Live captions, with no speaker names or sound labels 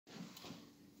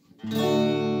I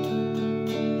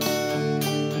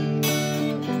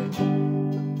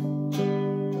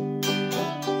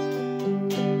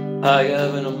get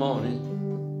up in the morning,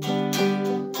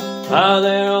 out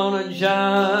there on a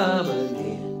job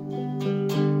again.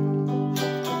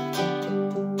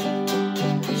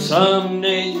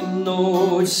 Someday, you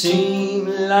know, it seemed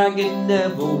like it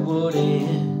never would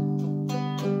end.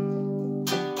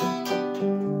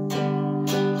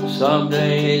 Some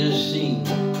days it seemed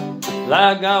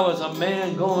like I was a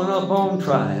man going up on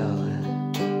trial.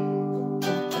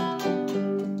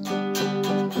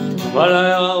 But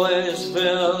I always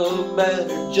felt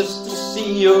better just to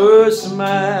see your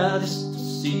smile, just to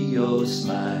see your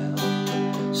smile.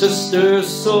 Sister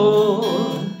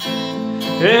Soul,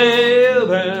 you've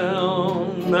been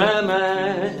on my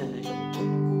mind.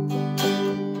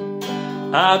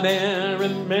 I've been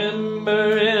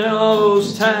remembering all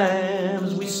those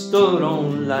times we stood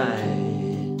on line.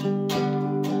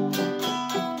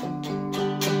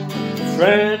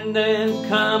 Friend and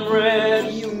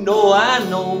comrade, you know I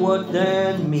know what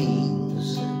that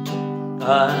means.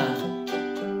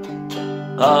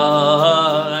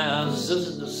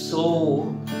 Sister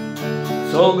Soul,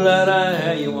 so glad I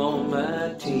had you on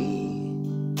my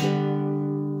team.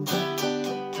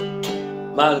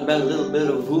 Might have been a little bit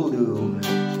of voodoo,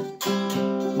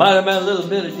 might have been a little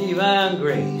bit of divine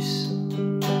grace.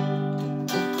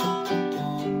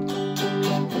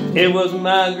 It was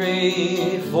my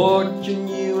great fortune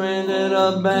you ended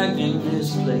up back in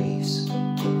this place.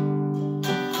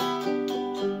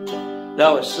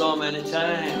 There were so many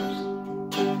times,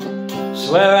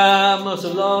 swear I must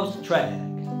have lost track.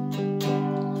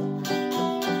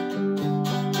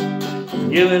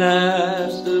 You and I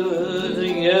stood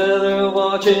together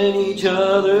watching each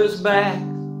other's back.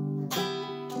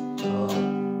 Oh,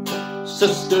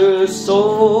 Sister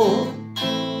Soul,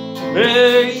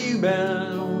 where you been?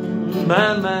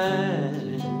 My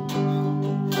mind,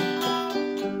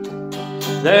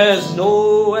 there's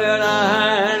nowhere to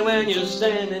hide when you're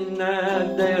standing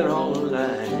out there on the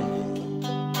line.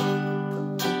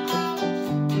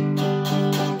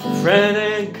 Friend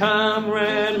and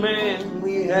comrade, man,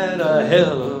 we had a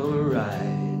hell of a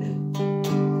ride.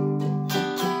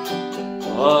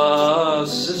 Oh,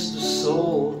 Sister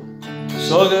Soul,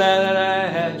 so glad that I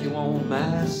had you on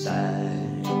my side.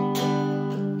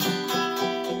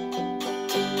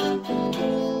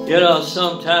 You know,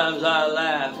 sometimes I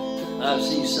laugh, I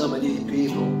see some of these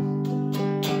people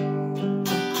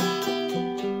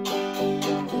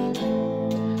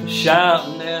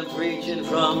shouting and preaching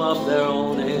from up their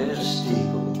own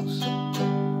steeples.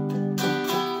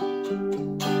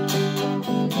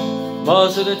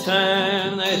 Most of the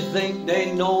time they think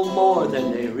they know more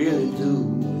than they really do.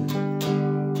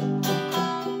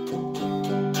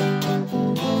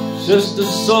 Sister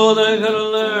Soul, they could have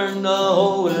learned a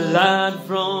whole lot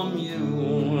from you.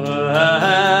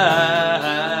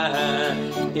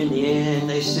 In the end,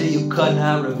 they say you could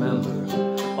not remember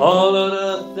all of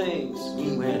the things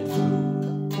we went through.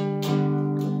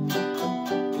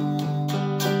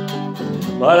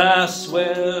 But I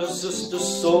swear, Sister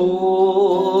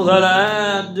Soul, that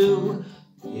I do,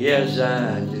 yes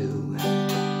I do.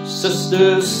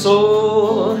 Sister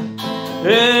Soul,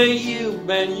 hey, you've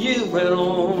been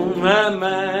on my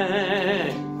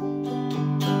mind.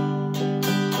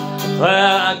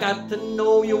 Well, I got to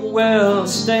know you well,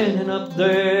 standing up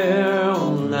there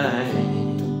online.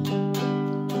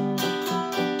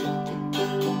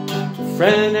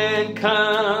 Friend and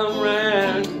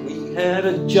comrade, we had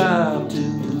a job to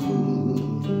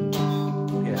do.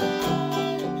 Yeah.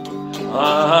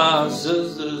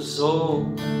 Sister Soul,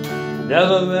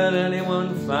 never met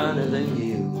anyone finer than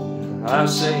you. I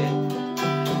say it,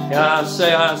 yeah, I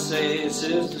say,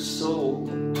 Sister Soul,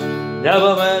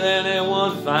 never met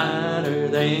anyone finer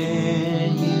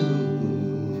than you.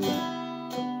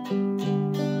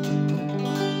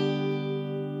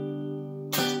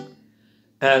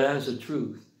 And that's the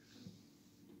truth.